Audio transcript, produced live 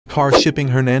Car Shipping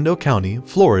Hernando County,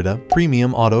 Florida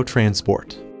Premium Auto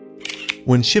Transport.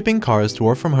 When shipping cars to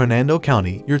or from Hernando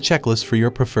County, your checklist for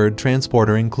your preferred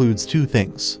transporter includes two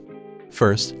things.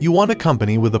 First, you want a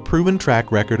company with a proven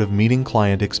track record of meeting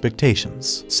client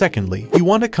expectations. Secondly, you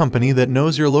want a company that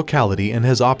knows your locality and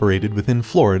has operated within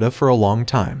Florida for a long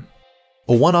time.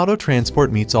 One Auto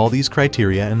Transport meets all these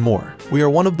criteria and more. We are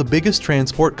one of the biggest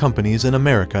transport companies in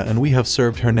America, and we have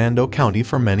served Hernando County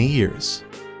for many years.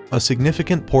 A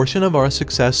significant portion of our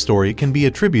success story can be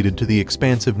attributed to the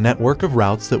expansive network of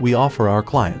routes that we offer our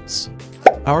clients.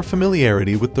 Our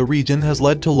familiarity with the region has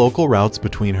led to local routes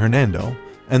between Hernando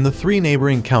and the three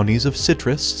neighboring counties of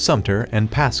Citrus, Sumter,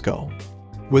 and Pasco.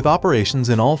 With operations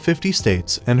in all 50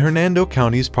 states and Hernando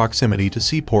County's proximity to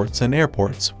seaports and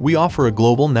airports, we offer a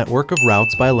global network of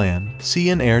routes by land,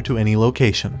 sea, and air to any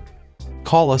location.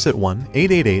 Call us at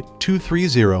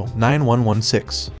 1-888-230-9116.